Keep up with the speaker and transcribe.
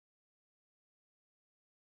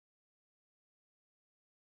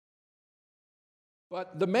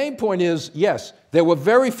But the main point is, yes, there were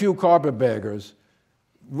very few carpetbaggers,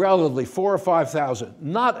 relatively 4,000 or 5,000,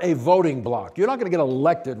 not a voting bloc. You're not going to get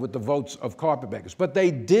elected with the votes of carpetbaggers, but they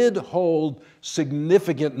did hold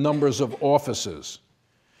significant numbers of offices.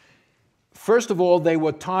 First of all, they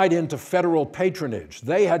were tied into federal patronage.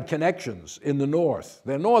 They had connections in the North.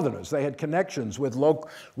 They're Northerners. They had connections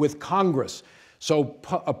with Congress. So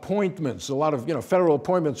appointments, a lot of federal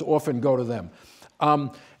appointments often go to them.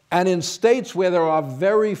 And in states where there are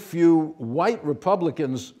very few white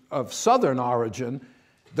Republicans of Southern origin,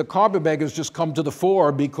 the carpetbaggers just come to the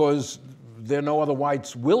fore because there are no other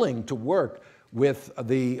whites willing to work with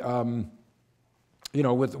the,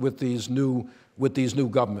 with these new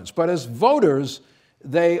governments. But as voters,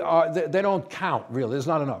 they don't count really. There's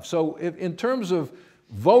not enough. So in terms of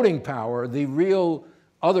voting power, the real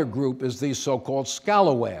other group is these so-called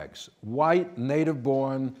Scalawags, white,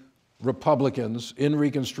 native-born Republicans in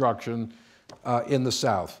Reconstruction in the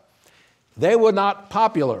South. They were not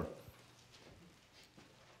popular.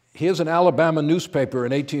 Here's an Alabama newspaper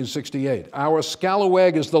in 1868. Our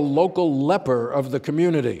Scalawag is the local leper of the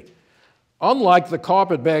community. Unlike the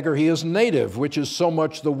carpetbagger, he is native, which is so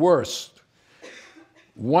much the worst.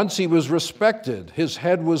 Once he was respected, his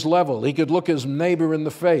head was level, he could look his neighbor in the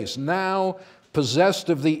face. Now, possessed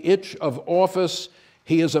of the itch of office,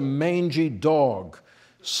 he is a mangy dog,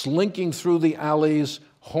 slinking through the alleys,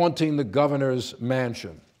 haunting the governor's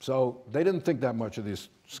mansion. So they didn't think that much of these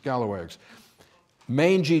Scalawags.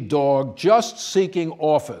 Mangy dog, just seeking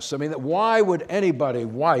office. I mean, why would anybody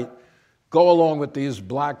white go along with these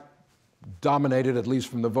black-dominated, at least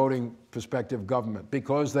from the voting perspective, government?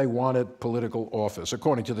 Because they wanted political office,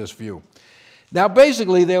 according to this view. Now,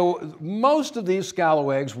 basically, most of these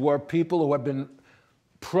Scalawags were people who had been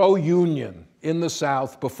pro-union in the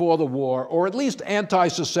South before the war, or at least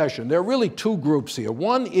anti-secession. There are really two groups here.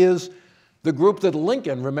 One is the group that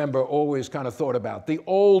Lincoln, remember, always kind of thought about, the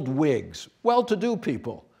old Whigs, well-to-do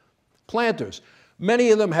people, planters.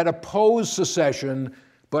 Many of them had opposed secession,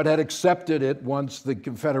 but had accepted it once the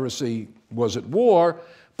Confederacy was at war,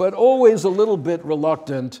 but always a little bit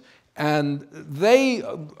reluctant. And they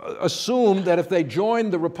assumed that if they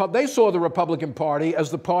joined they saw the Republican Party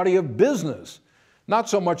as the party of business, not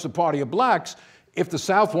so much the party of blacks. If the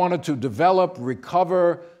South wanted to develop,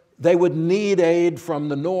 recover, they would need aid from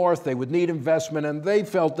the North, they would need investment, and they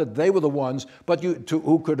felt that they were the ones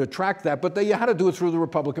who could attract that, but you had to do it through the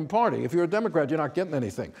Republican Party. If you're a Democrat, you're not getting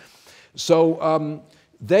anything. So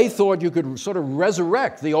they thought you could sort of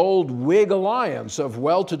resurrect the old Whig alliance of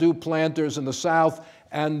well-to-do planters in the South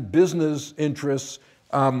and business interests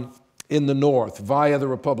in the North via the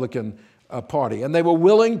Republican Party. And they were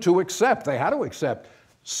willing to accept, they had to accept,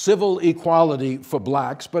 civil equality for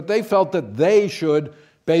blacks, but they felt that they should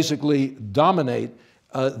basically dominate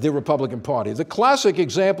the Republican Party. The classic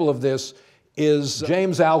example of this is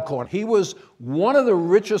James Alcorn. He was one of the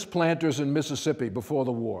richest planters in Mississippi before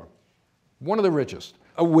the war, one of the richest.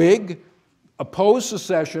 A Whig, opposed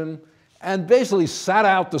secession, and basically sat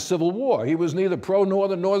out the Civil War. He was neither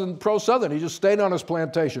pro-Northern nor pro-Southern. He just stayed on his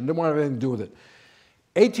plantation, didn't want to have anything to do with it.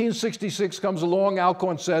 1866 comes along,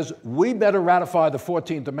 Alcorn says, we better ratify the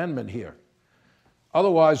 14th Amendment here.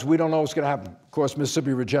 Otherwise, we don't know what's going to happen. Of course,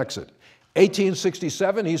 Mississippi rejects it.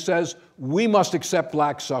 1867, he says, we must accept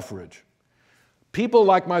black suffrage. People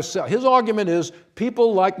like myself, his argument is,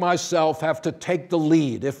 people like myself have to take the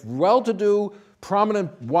lead. If well-to-do,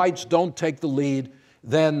 prominent whites don't take the lead,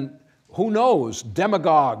 then who knows,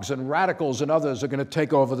 demagogues and radicals and others are going to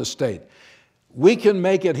take over the state. We can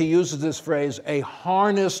make it, he uses this phrase, a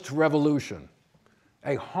harnessed revolution.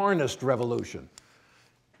 A harnessed revolution,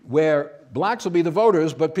 where blacks will be the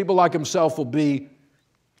voters, but people like himself will be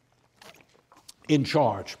in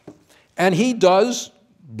charge. And he does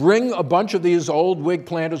bring a bunch of these old Whig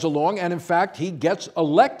planters along, and in fact, he gets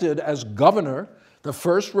elected as governor, the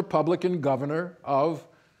first Republican governor of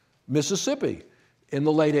Mississippi in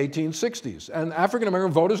the late 1860s. And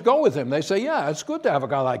African-American voters go with him. They say, yeah, it's good to have a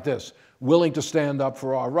guy like this, willing to stand up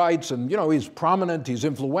for our rights, and he's prominent, he's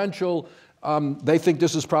influential. They think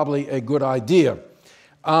this is probably a good idea.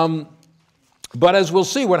 But as we'll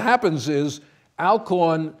see, what happens is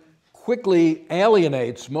Alcorn quickly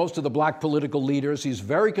alienates most of the black political leaders. He's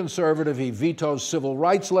very conservative. He vetoes civil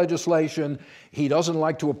rights legislation. He doesn't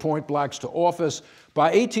like to appoint blacks to office. By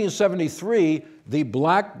 1873, the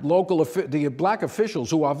black officials,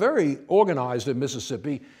 who are very organized in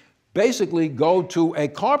Mississippi, basically go to a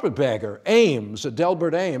carpetbagger, Ames,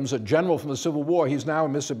 Delbert Ames, a general from the Civil War. He's now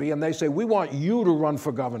in Mississippi, and they say, we want you to run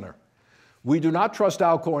for governor. We do not trust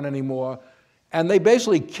Alcorn anymore. And they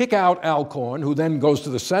basically kick out Alcorn, who then goes to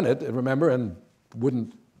the Senate, remember, and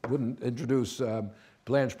wouldn't wouldn't introduce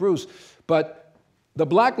Blanche Bruce. But the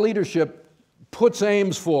black leadership puts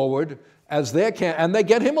Ames forward as their candidate, and they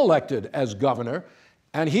get him elected as governor.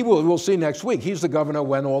 And we'll see next week, he's the governor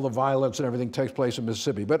when all the violence and everything takes place in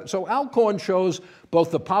Mississippi. But so Alcorn shows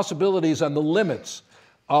both the possibilities and the limits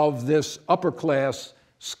of this upper class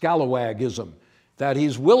scalawagism, that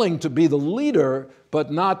he's willing to be the leader,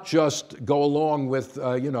 but not just go along with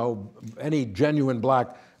any genuine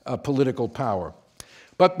black political power.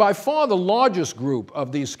 But by far the largest group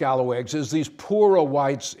of these scalawags is these poorer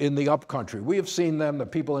whites in the upcountry. We have seen them, the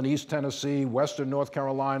people in East Tennessee, Western North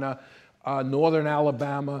Carolina, Northern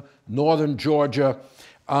Alabama, Northern Georgia,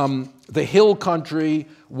 the hill country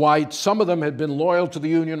whites. Some of them had been loyal to the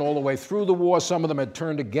Union all the way through the war. Some of them had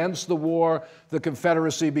turned against the war, the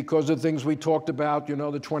Confederacy, because of things we talked about,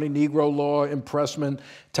 the 20 Negro Law, impressment,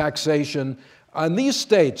 taxation. And these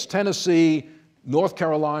states, Tennessee, North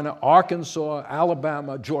Carolina, Arkansas,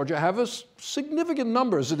 Alabama, Georgia, have significant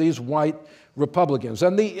numbers of these white Republicans.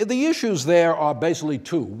 And the issues there are basically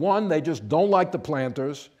two. One, they just don't like the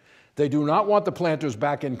planters. They do not want the planters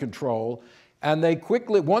back in control. And they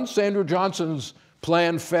quickly, once Andrew Johnson's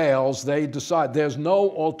plan fails, they decide there's no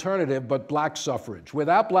alternative but black suffrage.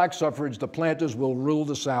 Without black suffrage, the planters will rule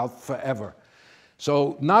the South forever.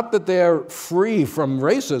 So not that they're free from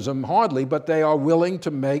racism, hardly, but they are willing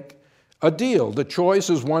to make a deal. The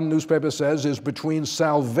choice, as one newspaper says, is between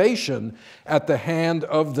salvation at the hand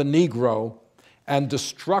of the Negro and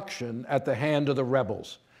destruction at the hand of the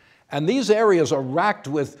rebels. And these areas are racked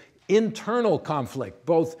with internal conflict,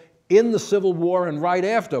 both in the Civil War and right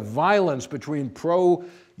after, violence between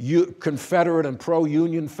pro-Confederate and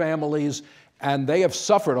pro-Union families, and they have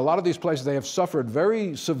suffered, a lot of these places, they have suffered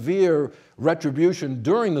very severe retribution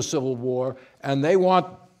during the Civil War, and they want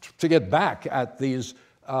to get back at these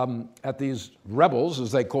rebels,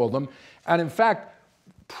 as they call them. And in fact,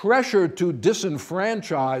 pressure to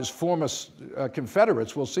disenfranchise former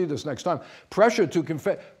Confederates, we'll see this next time, pressure to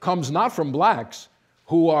comes not from blacks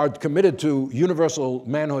who are committed to universal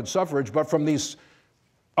manhood suffrage, but from these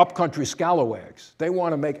upcountry scalawags. They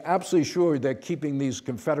want to make absolutely sure they're keeping these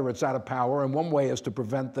Confederates out of power, and one way is to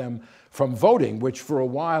prevent them from voting, which for a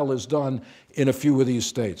while is done in a few of these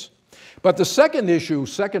states. But the second issue,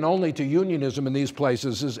 second only to unionism in these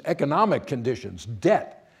places, is economic conditions,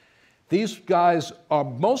 debt. These guys are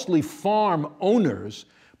mostly farm owners,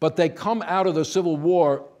 but they come out of the Civil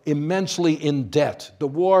War immensely in debt. The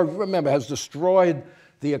war, remember, has destroyed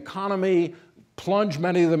the economy, plunged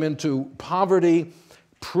many of them into poverty.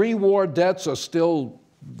 Pre-war debts are still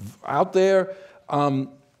out there.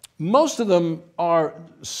 Most of them are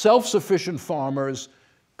self-sufficient farmers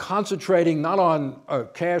concentrating not on a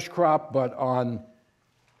cash crop, but on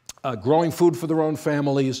growing food for their own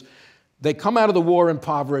families. They come out of the war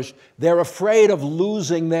impoverished. They're afraid of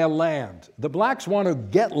losing their land. The blacks want to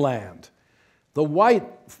get land. The white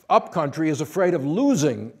upcountry is afraid of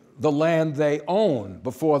losing the land they own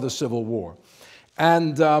before the Civil War.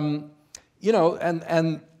 And,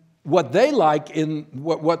 and what they like in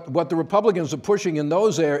what the Republicans are pushing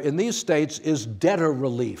in these states is debtor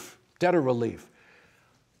relief, debtor relief.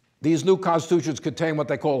 These new constitutions contain what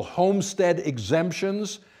they call homestead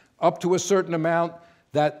exemptions up to a certain amount.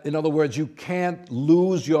 That, in other words, you can't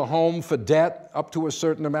lose your home for debt up to a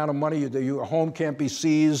certain amount of money. Your home can't be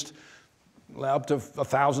seized up to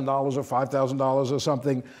 $1,000 or $5,000 or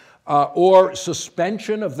something. Or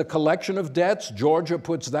suspension of the collection of debts. Georgia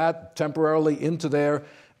puts that temporarily into their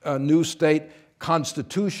new state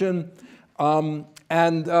constitution.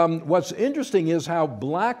 What's interesting is how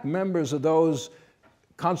black members of those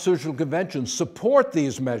constitutional conventions support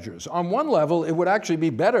these measures. On one level, it would actually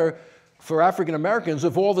be better for African Americans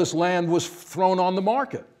if all this land was thrown on the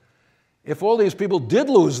market. If all these people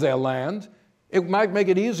did lose their land, it might make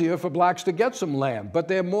it easier for blacks to get some land. But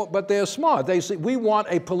they're smart. They say, we want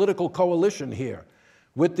a political coalition here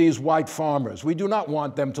with these white farmers. We do not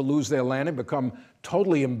want them to lose their land and become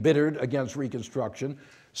totally embittered against Reconstruction.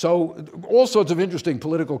 So all sorts of interesting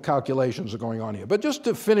political calculations are going on here. But just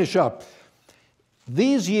to finish up,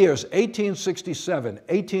 these years, 1867,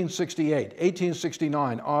 1868,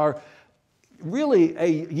 1869, are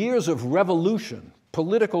really years of revolution,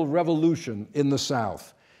 political revolution in the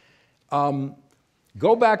South.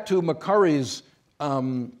 Go back to McCurry's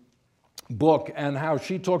book and how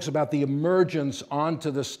she talks about the emergence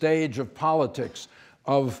onto the stage of politics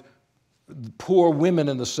of poor women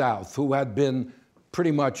in the South who had been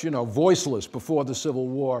pretty much, voiceless before the Civil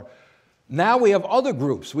War. Now we have other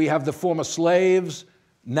groups. We have the former slaves,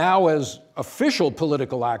 now as official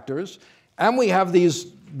political actors, and we have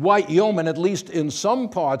these white yeomen, at least in some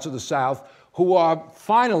parts of the South, who are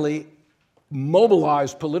finally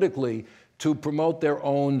mobilized politically to promote their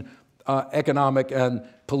own economic and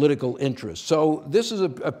political interests. So this is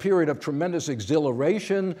a period of tremendous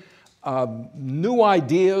exhilaration. New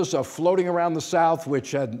ideas are floating around the South,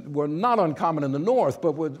 which were not uncommon in the North,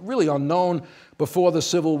 but were really unknown before the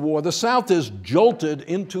Civil War. The South is jolted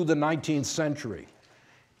into the 19th century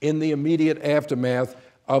in the immediate aftermath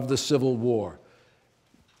of the Civil War.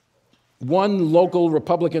 One local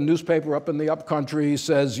Republican newspaper up in the upcountry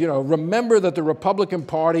says, you know, remember that the Republican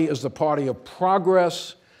Party is the party of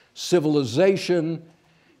progress, civilization,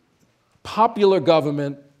 popular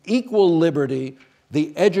government, equal liberty,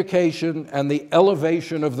 the education and the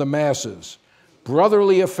elevation of the masses,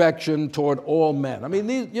 brotherly affection toward all men. I mean,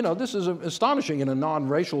 this is astonishing in a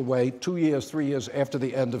non-racial way 2 years, 3 years after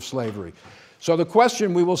the end of slavery. So the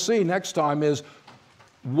question we will see next time is,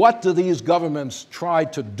 what do these governments try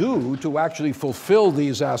to do to actually fulfill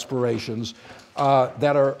these aspirations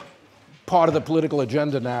that are part of the political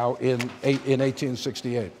agenda now in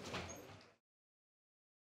 1868?